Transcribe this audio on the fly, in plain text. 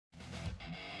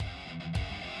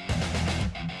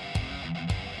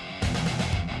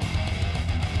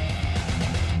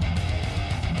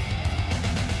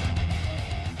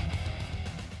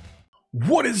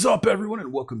What is up, everyone,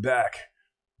 and welcome back.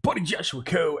 Buddy Joshua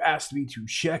Co. asked me to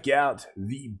check out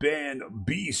the band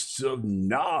Beasts of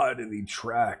Nod in the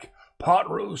track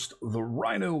Potroast The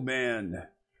Rhinoman.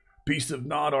 Beasts of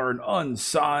Nod are an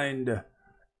unsigned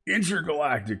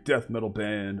intergalactic death metal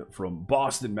band from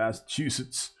Boston,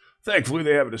 Massachusetts. Thankfully,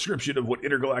 they have a description of what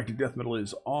intergalactic death metal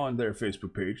is on their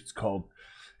Facebook page.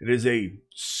 It is a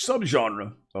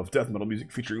subgenre of death metal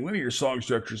music featuring linear song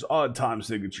structures, odd time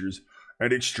signatures,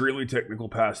 and extremely technical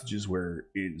passages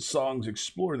wherein songs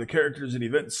explore the characters and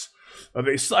events of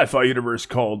a sci-fi universe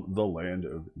called the Land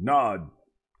of Nod.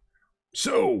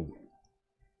 So,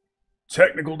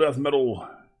 technical death metal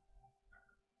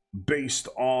based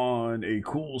on a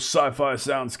cool sci-fi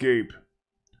soundscape,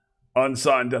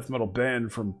 unsigned death metal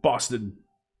band from Boston.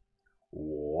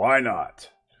 Why not?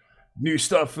 New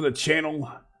stuff for the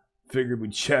channel. Figured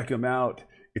we'd check them out.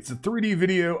 It's a 3D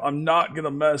video. I'm not going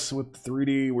to mess with the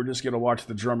 3D. We're just going to watch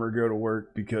the drummer go to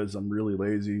work because I'm really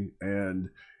lazy. And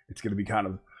it's going to be kind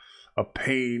of a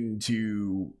pain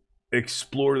to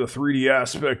explore the 3D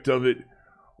aspect of it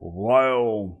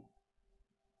while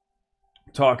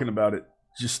talking about it.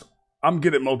 I'm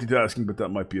good at multitasking, but that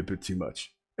might be a bit too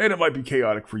much. And it might be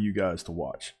chaotic for you guys to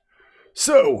watch.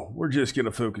 So, we're just going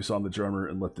to focus on the drummer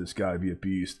and let this guy be a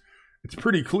beast. It's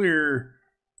pretty clear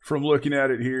from looking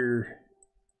at it here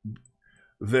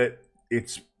that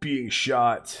it's being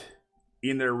shot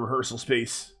in their rehearsal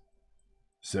space.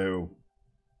 So,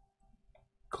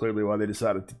 clearly why they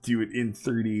decided to do it in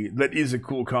 3D. That is a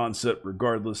cool concept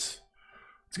regardless.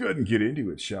 Let's go ahead and get into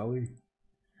it, shall we?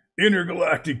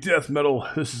 Intergalactic death metal.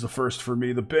 This is a first for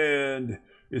me. The band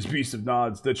is Beast of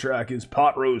Nods. The track is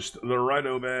Potroast The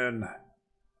Rhinoman.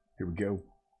 Here we go.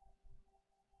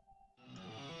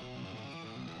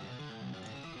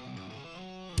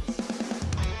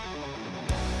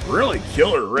 Really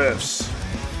killer riffs.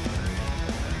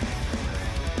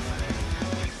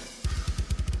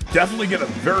 Definitely get a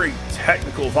very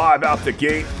technical vibe out the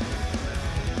gate.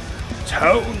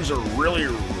 Tones are really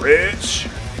rich.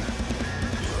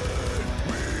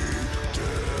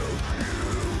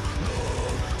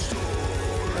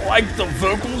 Like the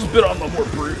vocals, a bit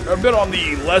on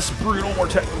the less brutal, more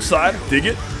technical side. Dig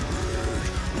it.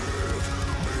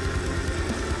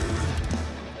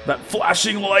 That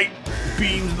flashing light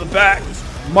beams in the back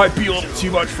might be a little too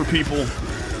much for people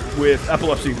with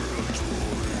epilepsy.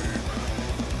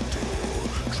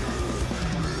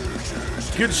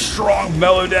 Good strong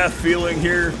melodeath feeling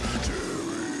here.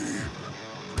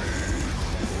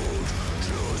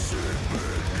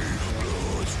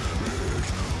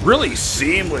 Really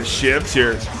seamless shifts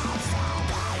here.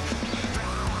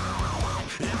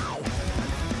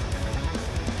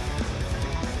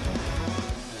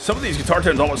 Some of these guitar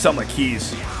tones almost sound like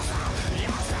keys.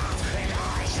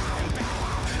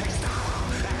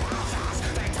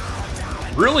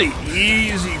 Really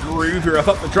easy groove here. I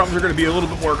thought the drums were going to be a little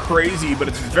bit more crazy, but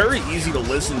it's very easy to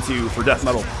listen to for death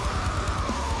metal.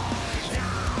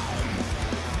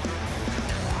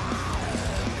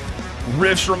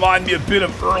 Riffs remind me a bit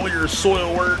of earlier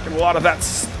Soil work and a lot of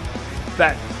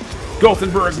that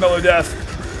Gothenburg melodeath.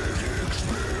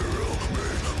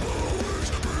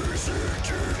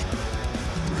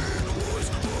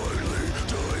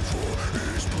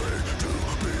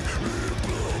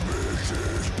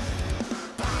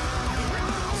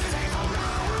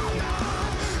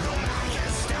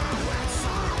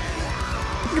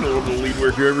 Get a little bit of lead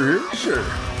work over here, sure.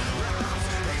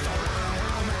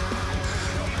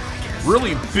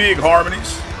 Really big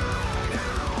harmonies.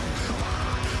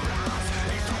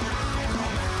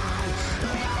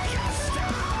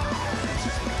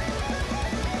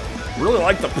 Really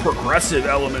like the progressive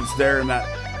elements there in that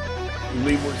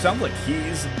lead work. Sounds like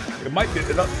keys. It might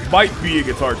be a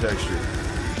guitar texture.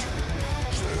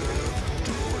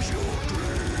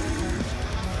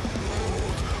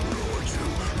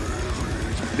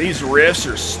 These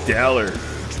riffs are stellar.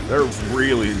 They're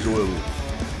really enjoyable.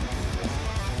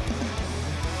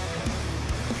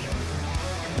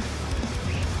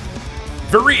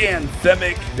 Very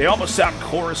anthemic. They almost sound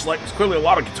chorus-like. There's clearly a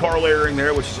lot of guitar layering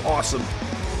there, which is awesome.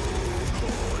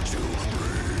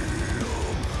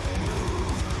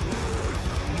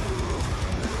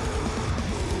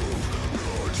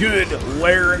 Good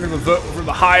layering of for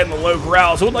the high and the low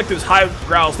growls. I would like those high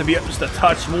growls to be up just a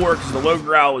touch more because the low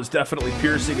growl is definitely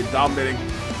piercing and dominating.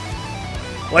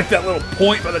 Like that little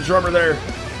point by the drummer there.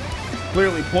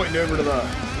 Clearly pointing over to the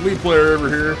lead player over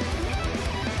here.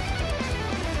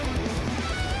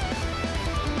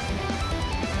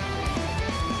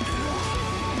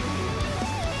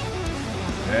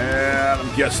 And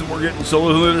I'm guessing we're getting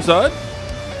solos on the other side.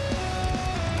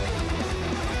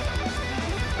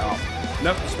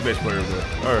 Nope, it's the bass player over there.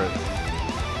 Alright.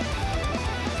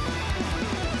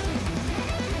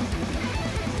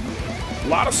 A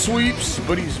lot of sweeps,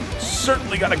 but he's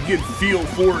certainly got a good feel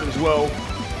for it as well.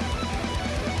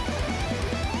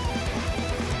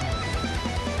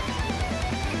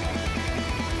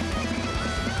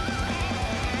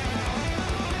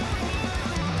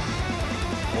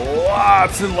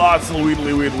 Lots and lots of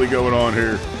weedly going on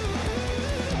here.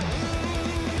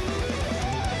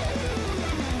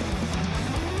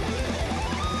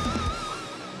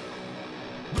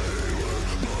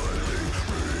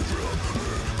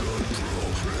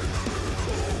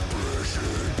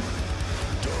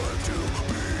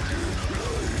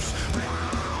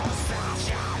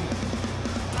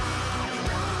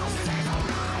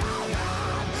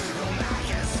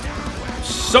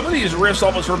 Some of these riffs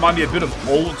almost remind me a bit of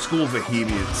old school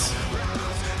Bohemians.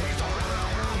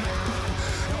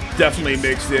 Definitely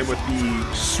mixed in with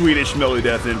the Swedish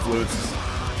Melodeath influences.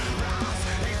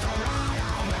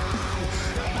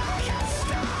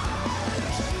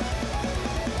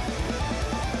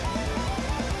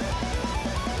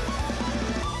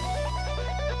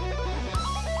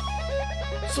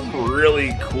 Some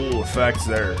really cool effects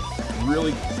there.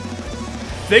 Really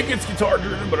think it's guitar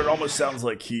driven, but it almost sounds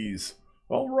like keys.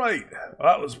 All right,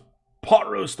 that was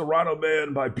Potroast The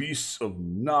Rhinoman by Beasts of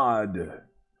Nod.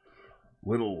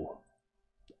 Little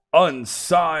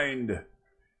unsigned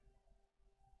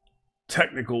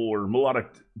technical or melodic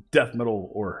death metal,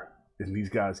 or in these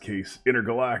guys' case,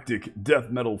 intergalactic death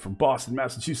metal from Boston,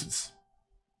 Massachusetts.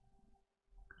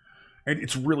 And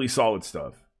it's really solid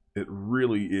stuff. It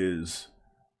really is.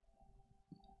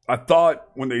 I thought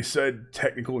when they said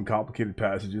technical and complicated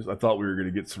passages, I thought we were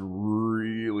going to get some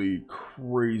really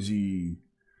crazy,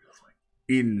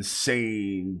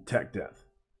 insane tech death.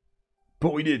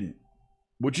 But we didn't.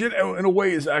 Which in a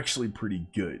way is actually pretty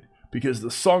good. Because the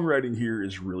songwriting here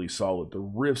is really solid. The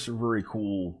riffs are very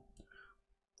cool.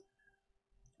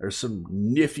 There's some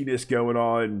niftiness going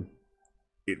on.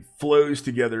 It flows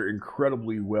together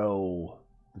incredibly well.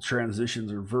 The transitions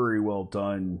are very well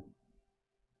done.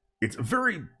 It's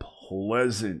very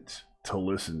pleasant to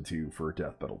listen to for a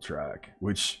death metal track,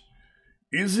 which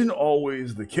isn't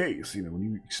always the case. You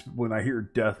know, when I hear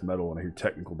death metal and I hear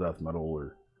technical death metal,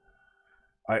 or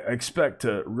I expect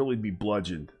to really be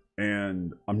bludgeoned,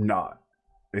 and I'm not.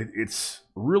 It's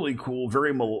really cool,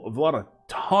 a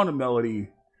ton of melody.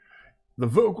 The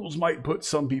vocals might put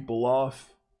some people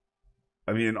off.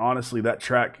 I mean, honestly, that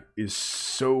track is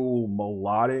so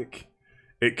melodic,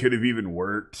 it could have even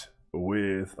worked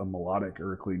with a melodic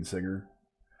or a clean singer.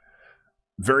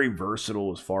 Very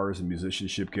versatile as far as the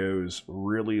musicianship goes.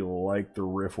 Really like the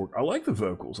riff work. I like the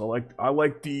vocals. I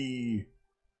like the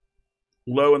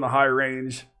low and the high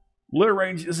range. Low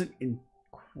range isn't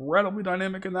incredibly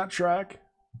dynamic in that track,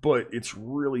 but it's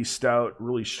really stout,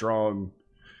 really strong,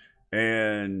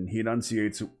 and he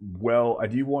enunciates it well. I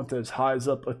do want those highs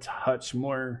up a touch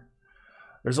more.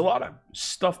 There's a lot of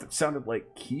stuff that sounded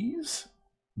like keys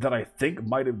that I think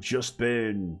might have just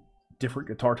been different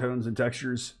guitar tones and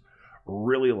textures.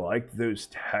 Really liked those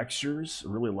textures.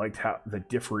 Really liked how the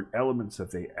different elements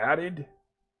that they added.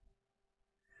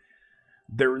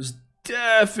 There was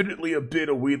definitely a bit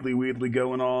of wheedly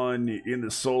going on in the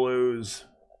solos.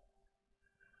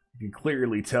 You can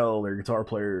clearly tell their guitar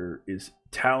player is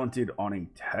talented on a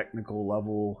technical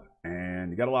level,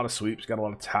 and you got a lot of sweeps, got a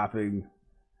lot of tapping.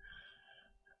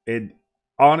 And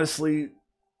honestly,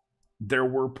 there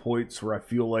were points where I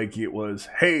feel like it was,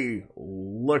 hey,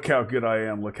 look how good I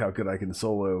am, look how good I can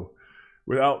solo,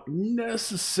 without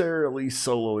necessarily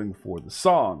soloing for the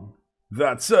song.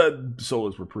 That said, the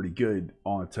solos were pretty good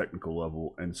on a technical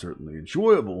level and certainly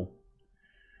enjoyable.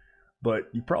 But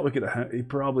you probably could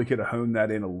have honed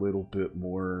that in a little bit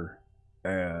more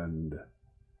and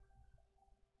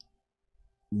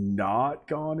not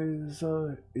gone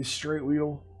as straight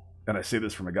wheel. And I say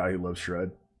this from a guy who loves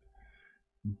shred.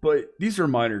 But these are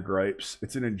minor gripes.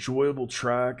 It's an enjoyable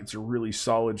track. It's a really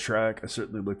solid track. I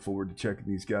certainly look forward to checking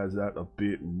these guys out a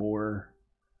bit more.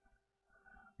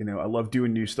 You know, I love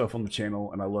doing new stuff on the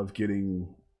channel, and I love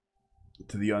getting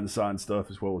to the unsigned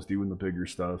stuff as well as doing the bigger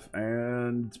stuff.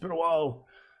 And it's been a while.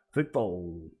 I think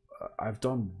I've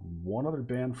done one other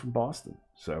band from Boston.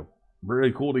 So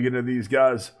really cool to get into these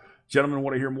guys. Gentlemen,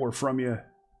 want to hear more from you.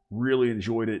 Really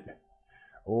enjoyed it.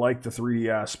 Like the 3D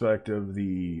aspect of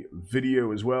the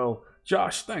video as well.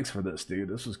 Josh, thanks for this, dude.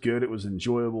 This was good. It was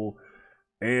enjoyable.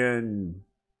 And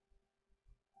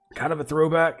kind of a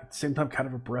throwback. At the same time, kind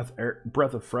of a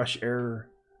breath of fresh air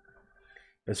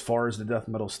as far as the death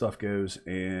metal stuff goes.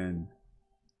 And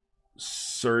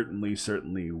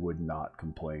certainly would not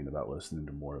complain about listening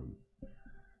to more of them.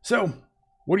 So,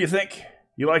 What do you think?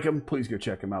 You like them? Please go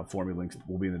check them out for me. Links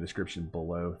will be in the description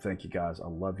below. Thank you, guys. I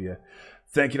love you.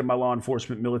 Thank you to my law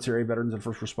enforcement, military, veterans, and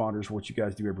first responders for what you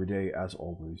guys do every day. As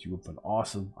always, you have been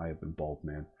awesome. I have been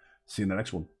Baldman. See you in the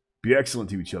next one. Be excellent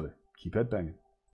to each other. Keep headbanging.